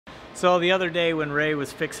So the other day when Ray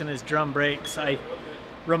was fixing his drum brakes, I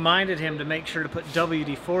reminded him to make sure to put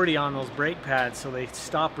WD-40 on those brake pads so they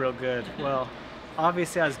stop real good. Well,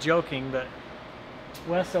 obviously I was joking, but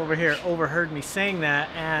Wes over here overheard me saying that,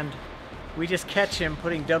 and we just catch him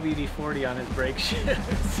putting WD-40 on his brake shoes.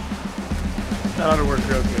 That ought to work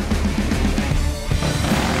real good.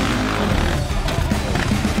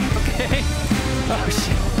 Okay. Oh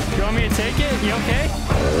shit. You want me to take it? You okay?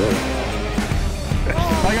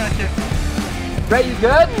 I got you. Ray, you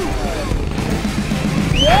good?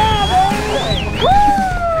 Yeah, baby!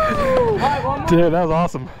 Woo! Right, one more. Dude, that was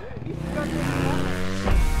awesome.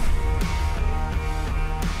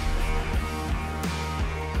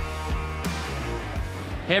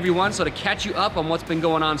 Hey everyone, so to catch you up on what's been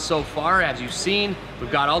going on so far, as you've seen,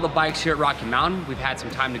 we've got all the bikes here at Rocky Mountain. We've had some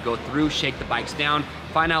time to go through, shake the bikes down,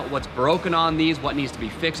 find out what's broken on these, what needs to be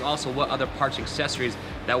fixed, also what other parts and accessories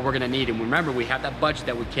that we're gonna need. And remember, we have that budget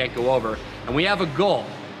that we can't go over, and we have a goal.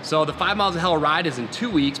 So the 5 Miles of Hell ride is in 2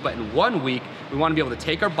 weeks, but in 1 week, we wanna be able to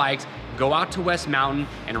take our bikes, go out to West Mountain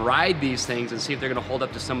and ride these things and see if they're gonna hold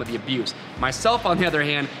up to some of the abuse. Myself, on the other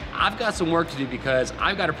hand, I've got some work to do because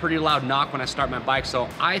I've got a pretty loud knock when I start my bike, so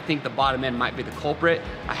I think the bottom end might be the culprit.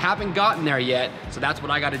 I haven't gotten there yet, so that's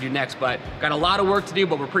what I gotta do next, but got a lot of work to do,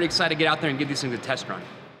 but we're pretty excited to get out there and give these things a test run.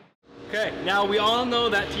 Okay, now we all know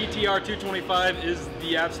that TTR 225 is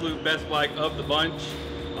the absolute best bike of the bunch,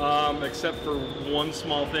 except for one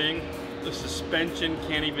small thing. The suspension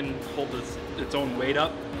can't even hold its own weight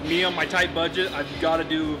up. Me, on my tight budget, I've got to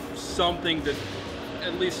do something to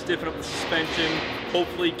at least stiffen up the suspension,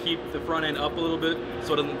 hopefully keep the front end up a little bit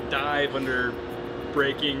so it doesn't dive under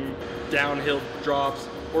braking, downhill drops,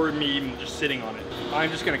 or me even just sitting on it. I'm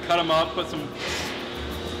just going to cut them up, put some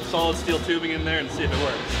solid steel tubing in there and see if it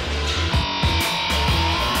works.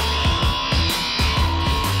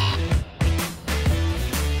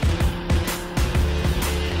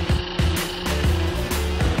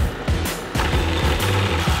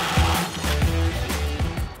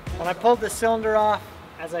 When I pulled the cylinder off,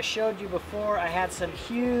 as I showed you before, I had some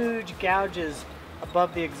huge gouges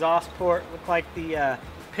above the exhaust port. Looked like the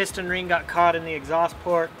piston ring got caught in the exhaust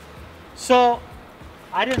port. So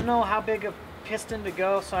I didn't know how big a piston to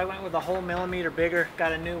go, so I went with a whole millimeter bigger.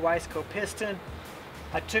 Got a new Wiseco piston.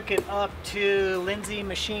 I took it up to Lindsay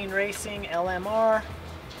Machine Racing LMR,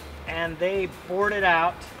 and they bored it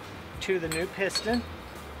out to the new piston.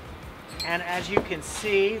 And as you can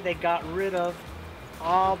see, they got rid of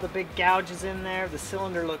all the big gouges in there. The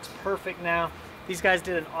cylinder looks perfect now. These guys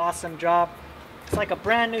did an awesome job. It's like a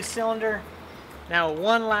brand new cylinder. Now,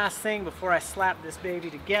 one last thing before I slap this baby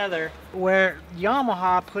together, where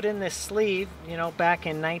Yamaha put in this sleeve, you know, back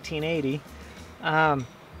in 1980,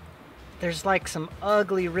 there's like some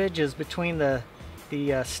ugly ridges between the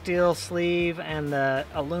steel sleeve and the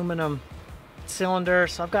aluminum cylinder.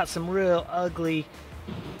 So I've got some real ugly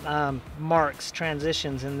marks,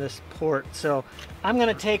 transitions in this port. So I'm going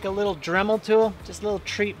to take a little Dremel tool, just a little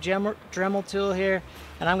cheap Dremel tool here,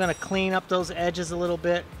 and I'm going to clean up those edges a little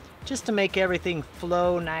bit just to make everything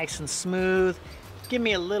flow nice and smooth. Give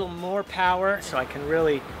me a little more power so I can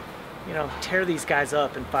really, you know, tear these guys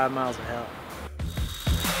up in 5 Miles of Hell.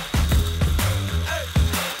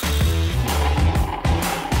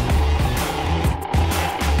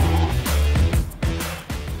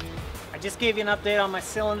 I just gave you an update on my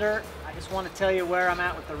cylinder. I just want to tell you where I'm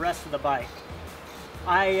at with the rest of the bike.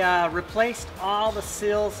 I replaced all the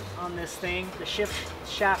seals on this thing. The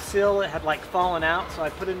shaft seal, it had like fallen out, so I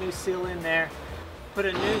put a new seal in there. Put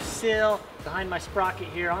a new seal behind my sprocket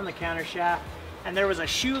here on the counter shaft, and there was a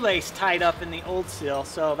shoelace tied up in the old seal,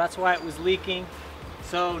 so that's why it was leaking.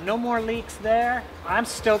 So no more leaks there. I'm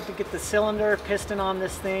stoked to get the cylinder piston on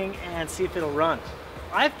this thing and see if it'll run.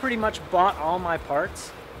 I've pretty much bought all my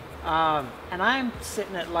parts. And I'm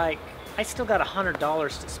sitting at like, I still got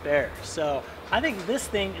 $100 to spare. So I think this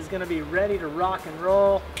thing is gonna be ready to rock and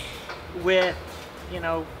roll with, you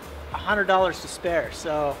know, $100 to spare.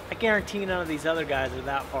 So I guarantee none of these other guys are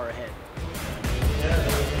that far ahead.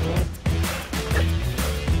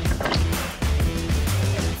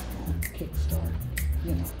 Kickstart,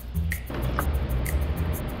 you know.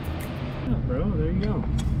 Yeah, bro, there you go.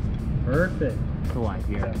 Perfect. The light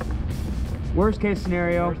here. Worst case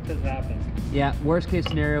scenario. Worst has happened. Yeah, worst case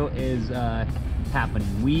scenario is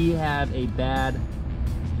happening. We have a bad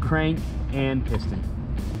crank and piston.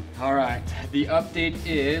 All right, the update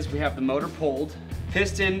is we have the motor pulled.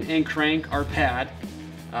 Piston and crank are bad.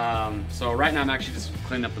 So right now I'm actually just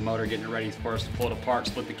cleaning up the motor, getting it ready for us to pull it apart,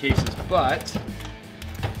 split the cases. But,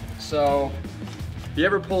 so if you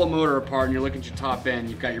ever pull a motor apart and you're looking at your top end,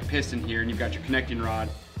 you've got your piston here and you've got your connecting rod.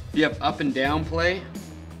 If you have up and down play,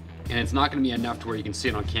 and it's not gonna be enough to where you can see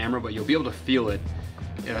it on camera, but you'll be able to feel it.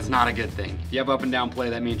 And that's not a good thing. If you have up and down play,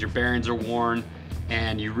 that means your bearings are worn,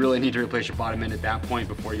 and you really need to replace your bottom end at that point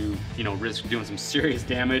before you risk doing some serious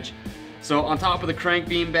damage. So on top of the crank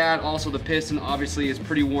being bad, also the piston obviously is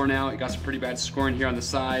pretty worn out. It got some pretty bad scoring here on the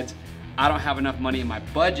sides. I don't have enough money in my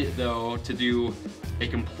budget though to do a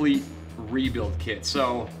complete rebuild kit.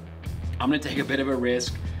 So I'm gonna take a bit of a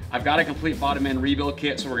risk. I've got a complete bottom end rebuild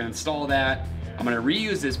kit, so we're gonna install that. I'm gonna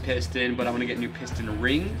reuse this piston, but I'm gonna get new piston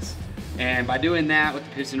rings. And by doing that with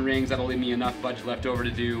the piston rings, that'll leave me enough budget left over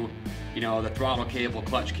to do, the throttle cable,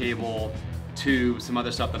 clutch cable, tube, some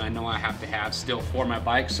other stuff that I know I have to have still for my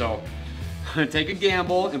bike. So I'm gonna take a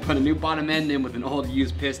gamble and put a new bottom end in with an old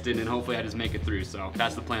used piston, and hopefully I just make it through. So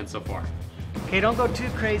that's the plan so far. Okay, don't go too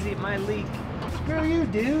crazy, it might leak. Screw you,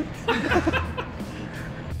 dude.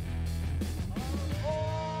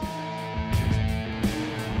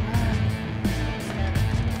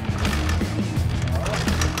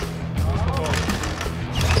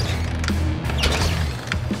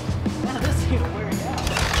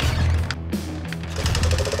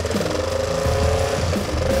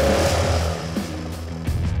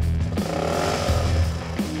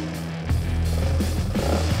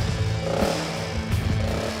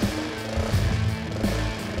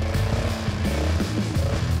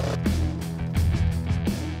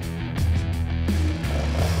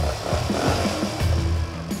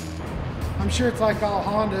 I'm sure it's like all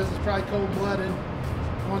Hondas, it's probably cold-blooded.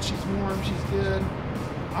 Once she's warm, she's good.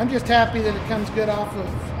 I'm just happy that it comes good off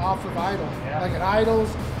of idle. Yeah. Like it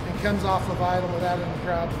idles and comes off of idle without any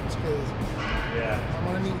problems, because I'm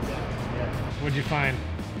gonna need that. What'd you find?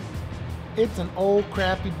 It's an old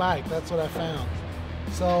crappy bike, that's what I found.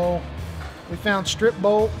 So we found strip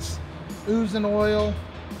bolts, oozing oil.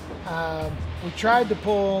 We tried to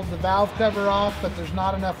pull the valve cover off, but there's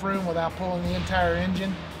not enough room without pulling the entire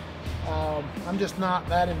engine. I'm just not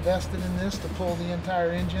that invested in this to pull the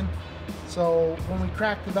entire engine. So when we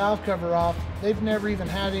cracked the valve cover off, they've never even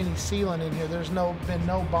had any sealant in here. There's been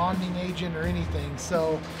no bonding agent or anything.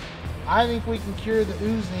 So I think we can cure the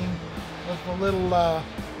oozing with the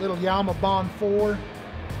little Yama Bond 4.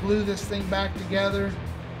 Glue this thing back together.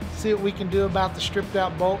 See what we can do about the stripped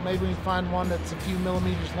out bolt. Maybe we can find one that's a few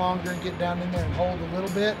millimeters longer and get down in there and hold a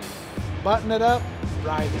little bit. Button it up,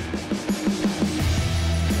 ride it.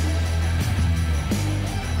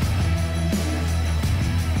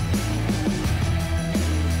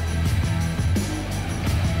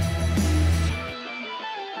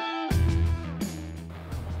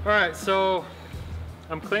 All right, so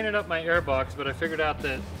I'm cleaning up my air box, but I figured out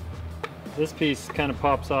that this piece kind of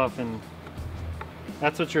pops off, and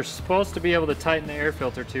that's what you're supposed to be able to tighten the air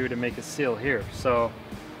filter to make a seal here. So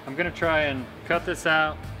I'm gonna try and cut this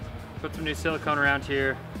out, put some new silicone around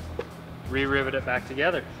here, re-rivet it back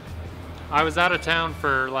together. I was out of town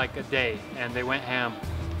for like a day and they went ham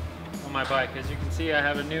on my bike. As you can see, I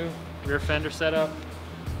have a new rear fender set up,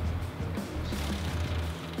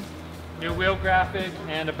 new wheel graphic,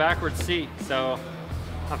 and a backward seat, so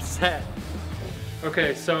I'm set.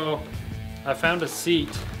 Okay, so I found a seat.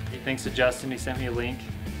 Thanks to Justin, he sent me a link.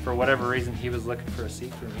 For whatever reason, he was looking for a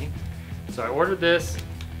seat for me. So I ordered this,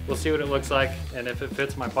 we'll see what it looks like and if it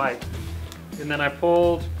fits my bike. And then I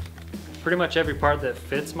pulled pretty much every part that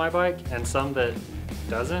fits my bike and some that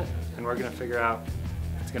doesn't, and we're gonna figure out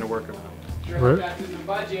if it's gonna work or not. Sure, that's in the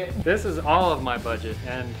budget. This is all of my budget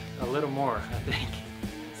and a little more, I think.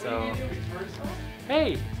 So,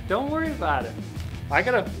 hey, don't worry about it. I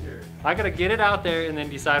gotta get it out there and then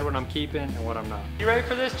decide what I'm keeping and what I'm not. You ready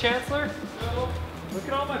for this, Chancellor? No. Look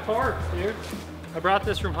at all my parts, dude. I brought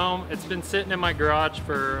this from home. It's been sitting in my garage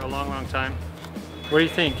for a long, long time. What do you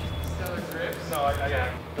think? Stellar grip, so I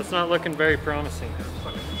That's not looking very promising.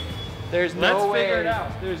 There's Let's no way. figure it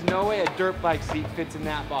out. There's no way a dirt bike seat fits in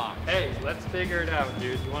that box. Hey, let's figure it out,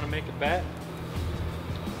 dude. You want to make a bet?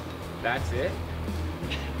 That's it.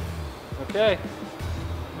 Okay.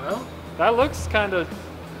 Well, that looks kind of.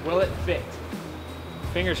 Will it fit?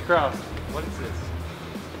 Fingers crossed. What is this?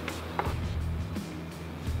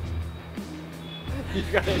 You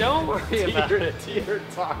gotta don't worry about it.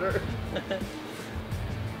 Teeter-totter.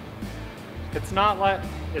 It's not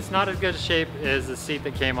as good a shape as the seat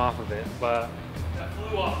that came off of it, but That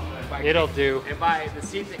flew off. it'll do. And by the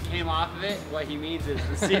seat that came off of it, what he means is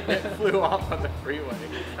the seat that flew off on the freeway.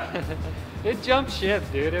 It jumped ship,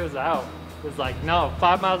 dude. It was out. It was like, no,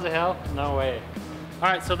 5 miles of hell? No way. All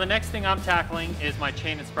right, so the next thing I'm tackling is my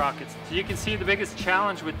chain and sprockets. So you can see the biggest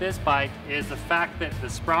challenge with this bike is the fact that the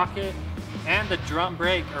sprocket and the drum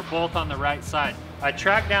brake are both on the right side. I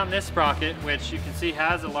tracked down this sprocket, which you can see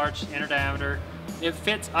has a large inner diameter, it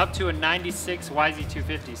fits up to a 96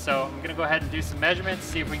 YZ250. So I'm gonna go ahead and do some measurements,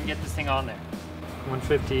 see if we can get this thing on there.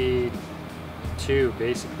 152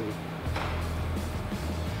 basically.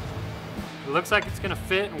 It looks like it's gonna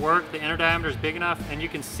fit and work. The inner diameter is big enough, and you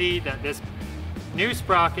can see that this new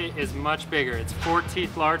sprocket is much bigger. It's 4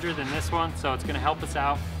 teeth larger than this one, so it's gonna help us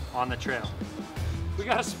out on the trail. We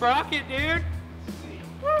got a sprocket, dude!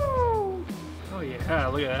 Woo! Oh yeah,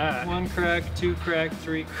 look at that. 1 crack, 2 crack,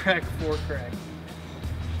 3 crack, 4 crack.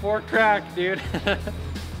 4 crack, dude.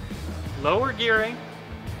 Lower gearing.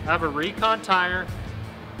 I have a Recon tire.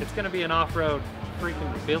 It's gonna be an off-road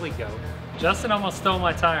freaking billy goat. Justin almost stole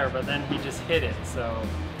my tire, but then he just hit it, so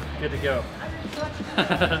good to go.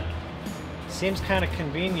 Seems kind of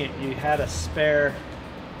convenient you had a spare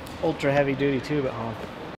ultra heavy duty tube at home.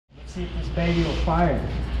 Let's see if this baby will fire.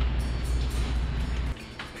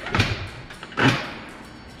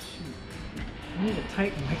 I need to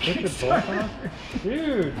tighten my Kickstarter.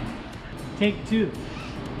 Dude! Take 2.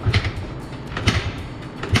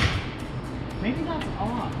 Maybe that's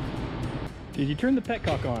off. Did you turn the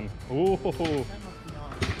petcock on? Oh.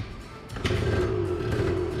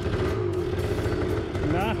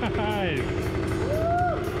 That must be on. Nice.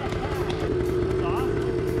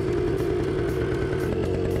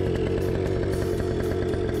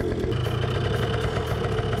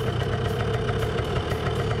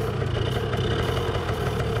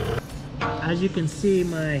 As you can see,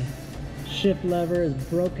 my shift lever is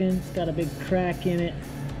broken. It's got a big crack in it.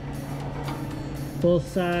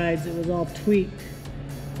 Both sides, it was all tweaked.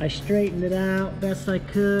 I straightened it out best I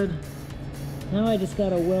could. Now I just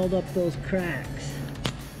gotta weld up those cracks.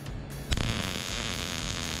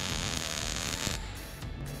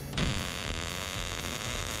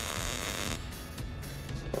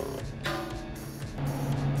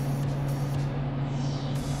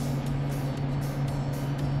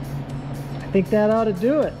 I think that ought to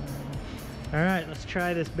do it. All right, let's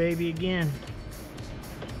try this baby again.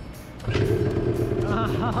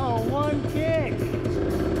 Oh, 1 kick!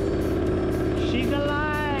 She's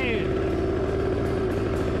alive!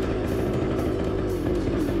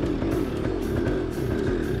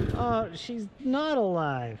 Oh, she's not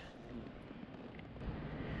alive.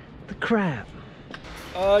 The crap.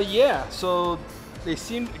 Yeah, so they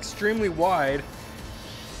seemed extremely wide,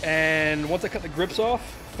 and once I cut the grips off,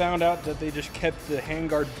 found out that they just kept the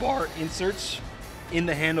handguard bar inserts in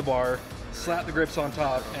the handlebar, slapped the grips on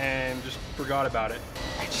top, and just forgot about it.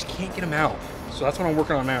 I just can't get them out, so that's what I'm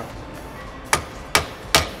working on now.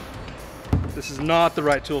 This is not the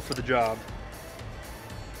right tool for the job.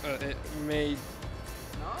 It may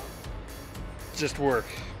just work.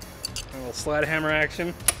 A little slide hammer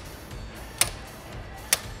action.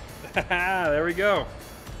 There we go.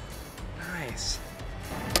 Nice.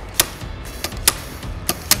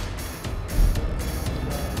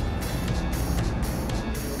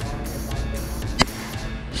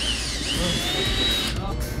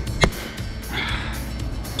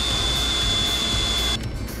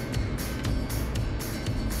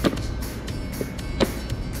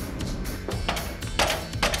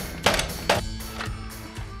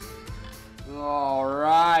 All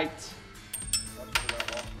right.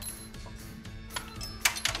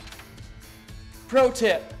 Pro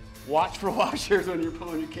tip, watch for washers when you're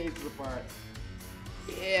pulling your cases apart.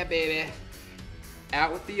 Yeah, baby.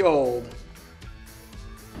 Out with the old.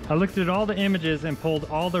 I looked at all the images and pulled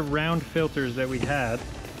all the round filters that we had.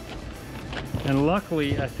 And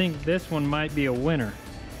luckily, I think this one might be a winner.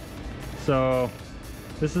 So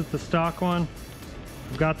this is the stock one.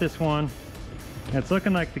 I've got this one. And it's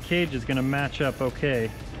looking like the cage is gonna match up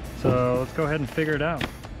okay. So let's go ahead and figure it out.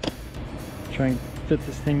 Try and fit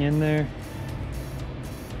this thing in there.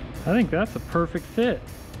 I think that's a perfect fit.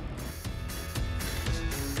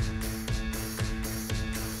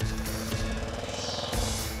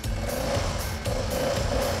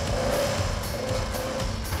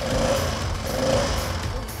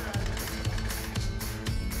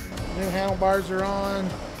 New handlebars are on.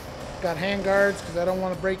 Got hand guards because I don't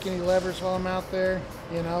want to break any levers while I'm out there.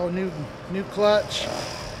 You know, new clutch.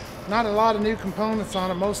 Not a lot of new components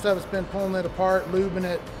on it. Most of it's been pulling it apart, lubing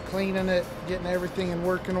it, cleaning it, getting everything in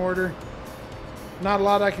working order. Not a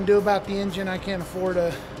lot I can do about the engine. I can't afford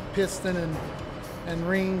a piston and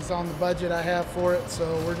rings on the budget I have for it,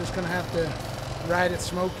 so we're just gonna have to ride it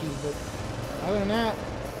smoky. But other than that,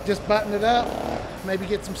 just button it up, maybe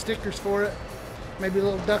get some stickers for it, maybe a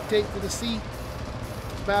little duct tape for the seat.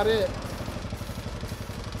 That's about it.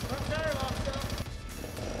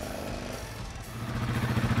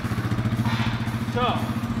 So,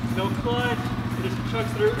 no clutch, it just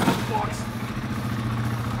chucks through the box.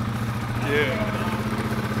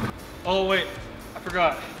 Yeah. Oh wait,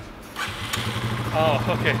 forgot.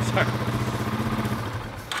 Oh, okay, sorry.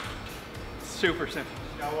 Super simple.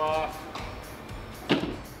 Go off.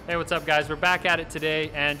 Hey, what's up guys? We're back at it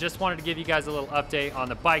today and just wanted to give you guys a little update on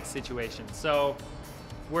the bike situation. So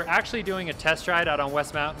we're actually doing a test ride out on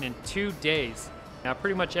West Mountain in 2 days. Now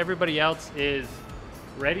pretty much everybody else is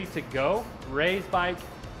ready to go. Ray's bike,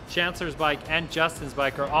 Chancellor's bike, and Justin's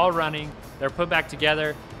bike are all running. They're put back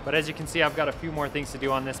together, but as you can see, I've got a few more things to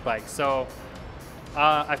do on this bike. So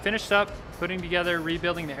I finished up putting together,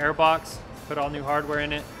 rebuilding the airbox, put all new hardware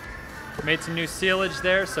in it. Made some new sealage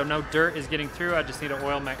there, so no dirt is getting through. I just need to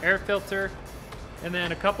oil my air filter. And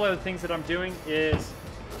then a couple other things that I'm doing is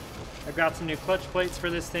I've got some new clutch plates for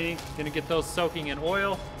this thing. Gonna get those soaking in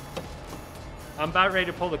oil. I'm about ready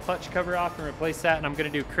to pull the clutch cover off and replace that, and I'm gonna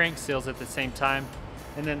do crank seals at the same time.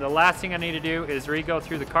 And then the last thing I need to do is re-go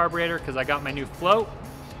through the carburetor because I got my new float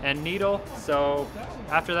and needle. So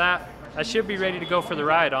after that, I should be ready to go for the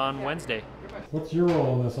ride on Wednesday. What's your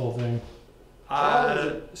role in this whole thing?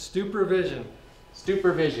 Supervision.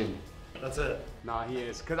 Supervision. That's it. No, he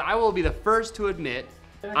is. Because I will be the first to admit,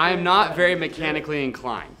 I am not very mechanically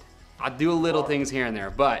inclined. I'll do little things here and there,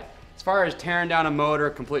 but as far as tearing down a motor,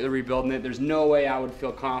 completely rebuilding it, there's no way I would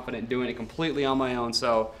feel confident doing it completely on my own.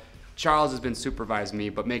 So Charles has been supervising me,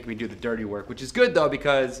 but making me do the dirty work, which is good though,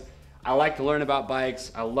 because I like to learn about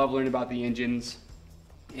bikes. I love learning about the engines,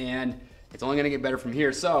 and it's only gonna get better from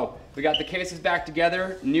here. So we got the cases back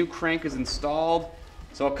together, new crank is installed.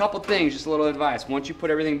 So a couple things, just a little advice. Once you put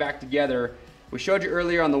everything back together, we showed you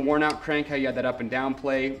earlier on the worn out crank how you had that up and down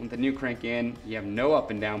play. With the new crank in, you have no up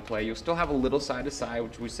and down play. You'll still have a little side to side,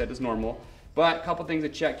 which we said is normal. But a couple things to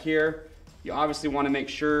check here. You obviously wanna make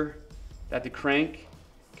sure that the crank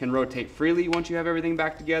can rotate freely once you have everything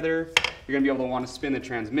back together. You're gonna be able to wanna spin the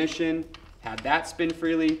transmission, have that spin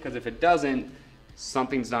freely, because if it doesn't,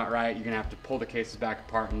 something's not right. You're gonna have to pull the cases back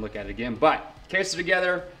apart and look at it again. But cases are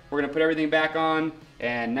together, we're gonna put everything back on,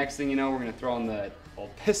 and next thing you know, we're gonna throw on the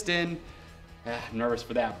old piston. I'm nervous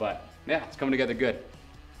for that, but yeah, it's coming together good.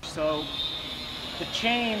 So the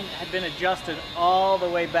chain had been adjusted all the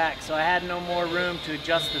way back, so I had no more room to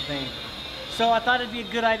adjust the thing. So I thought it'd be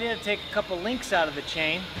a good idea to take a couple links out of the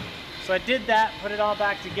chain. So I did that, put it all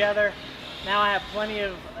back together. Now I have plenty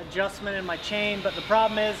of adjustment in my chain, but the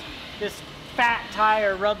problem is this fat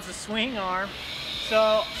tire rubs the swing arm,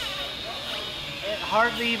 so it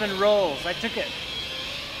hardly even rolls. I took it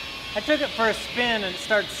for a spin and it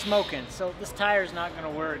started smoking, so this tire's not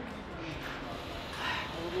gonna work.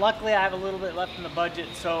 Luckily I have a little bit left in the budget,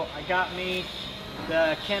 so I got me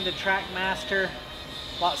the Kenda Trackmaster,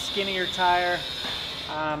 a lot skinnier tire.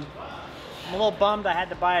 I'm a little bummed I had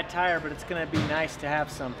to buy a tire, but it's gonna be nice to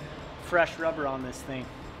have some fresh rubber on this thing.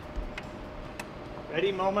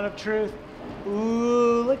 Ready, moment of truth.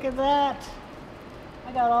 Ooh, look at that.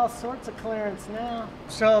 I got all sorts of clearance now.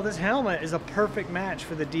 So this helmet is a perfect match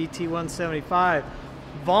for the DT175.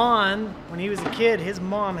 Vaughn, when he was a kid, his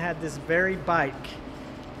mom had this very bike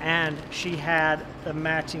and she had the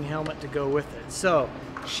matching helmet to go with it. So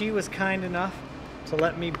she was kind enough to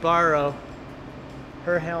let me borrow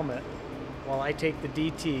her helmet while I take the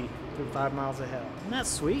DT through 5 miles of hell. Isn't that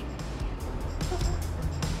sweet?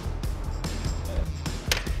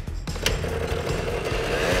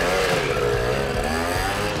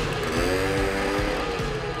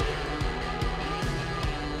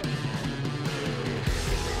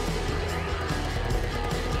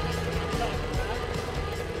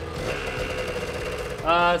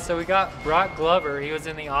 So we got Brock Glover. He was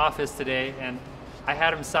in the office today and I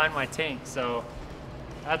had him sign my tank. So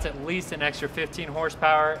that's at least an extra 15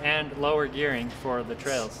 horsepower and lower gearing for the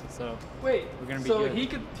trails. So Wait, we're gonna be so good.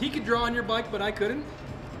 he could draw on your bike, but I couldn't?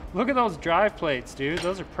 Look at those drive plates, dude.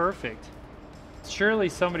 Those are perfect. Surely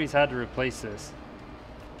somebody's had to replace this.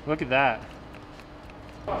 Look at that.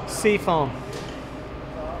 Seafoam.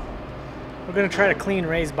 We're gonna try to clean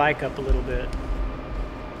Ray's bike up a little bit.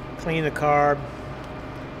 Clean the carb,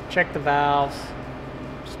 check the valves,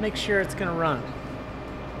 just make sure it's gonna run.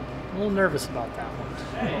 I'm a little nervous about that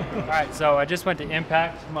one. All right, so I just went to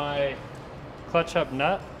impact my clutch hub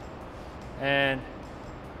nut and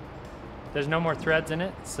there's no more threads in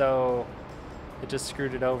it, so it just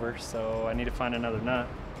screwed it over. So I need to find another nut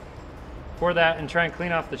for that and try and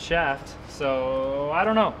clean off the shaft. So I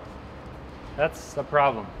don't know, that's a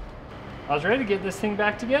problem. I was ready to get this thing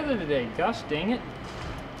back together today. Gosh dang it.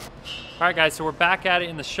 All right guys, so we're back at it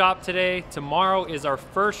in the shop today. Tomorrow is our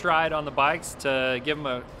first ride on the bikes to give them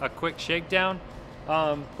a quick shakedown.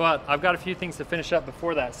 But I've got a few things to finish up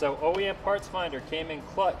before that. So OEM Parts Finder came in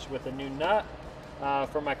clutch with a new nut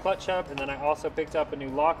for my clutch hub, and then I also picked up a new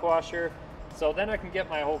lock washer So then I can get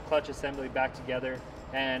my whole clutch assembly back together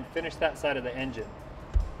and finish that side of the engine.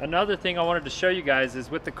 Another thing I wanted to show you guys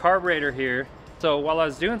is with the carburetor here. So while I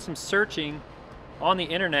was doing some searching on the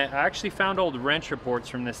internet, I actually found old wrench reports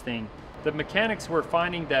from this thing. The mechanics were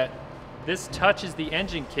finding that this touches the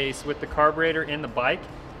engine case with the carburetor in the bike,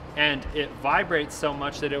 and it vibrates so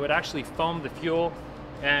much that it would actually foam the fuel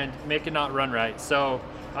and make it not run right. So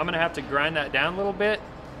I'm gonna have to grind that down a little bit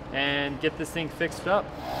and get this thing fixed up.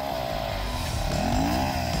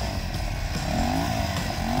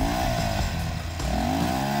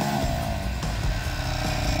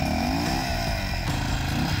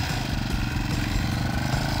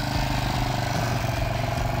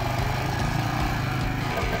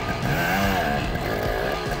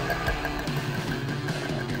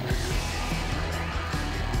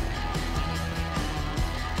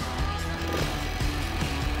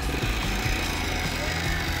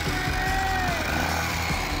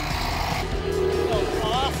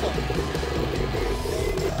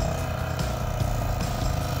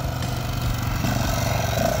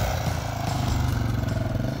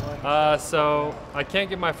 So I can't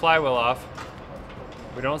get my flywheel off.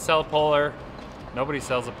 We don't sell a Polar. Nobody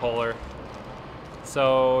sells a Polar.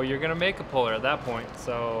 So you're gonna make a Polar at that point.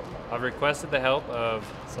 So I've requested the help of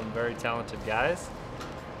some very talented guys.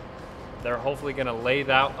 They're hopefully gonna lathe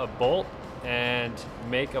out a bolt and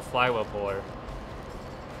make a flywheel puller.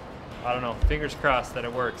 I don't know, fingers crossed that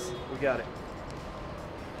it works. We got it.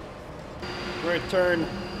 We're gonna turn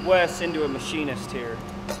Wes into a machinist here.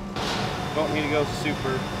 Don't need to go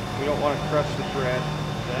super. We don't want to crush the thread.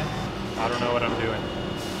 Okay. I don't know what I'm doing,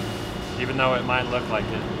 even though it might look like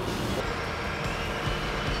it.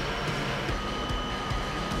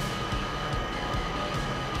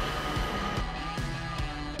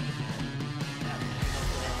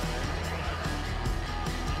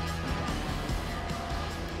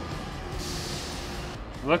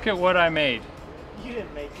 Look at what I made. You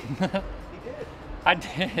didn't make it. You did. I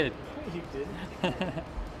did. You didn't.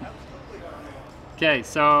 Okay,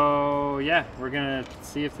 so yeah, we're gonna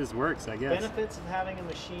see if this works, I guess. Benefits of having a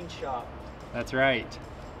machine shop. That's right.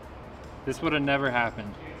 This would have never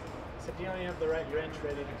happened. Except you don't even have the right wrench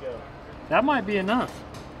ready to go. That might be enough.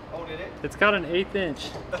 Oh, did it? It's got an 1/8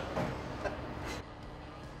 inch. I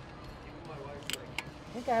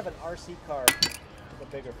think I have an RC car with a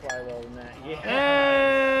bigger flywheel than that. Yeah.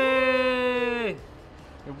 Hey!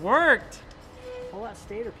 It worked! Pull that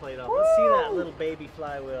stator plate off. Let's see that little baby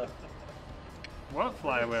flywheel. What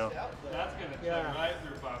flywheel? That's gonna Yeah. chug right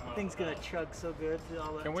through 5 miles. Thing's gonna chug so good through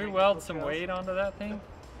all that. Can we technical weld some trails. weight onto that thing?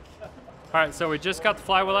 All right, so we just got the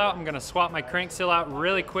flywheel out. I'm gonna swap my crank seal out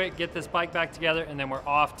really quick, get this bike back together, and then we're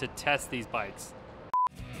off to test these bikes.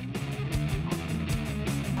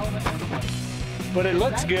 But it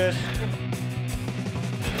looks good.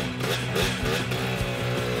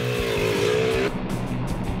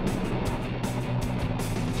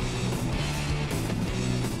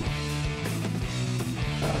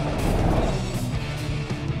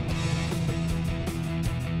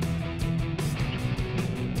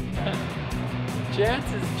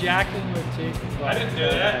 Chance is jacking with Chase's bike. I didn't do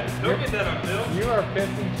that. Don't get that on film. You are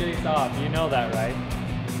pissing Chase off. You know that, right?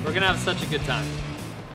 We're gonna have such a good time.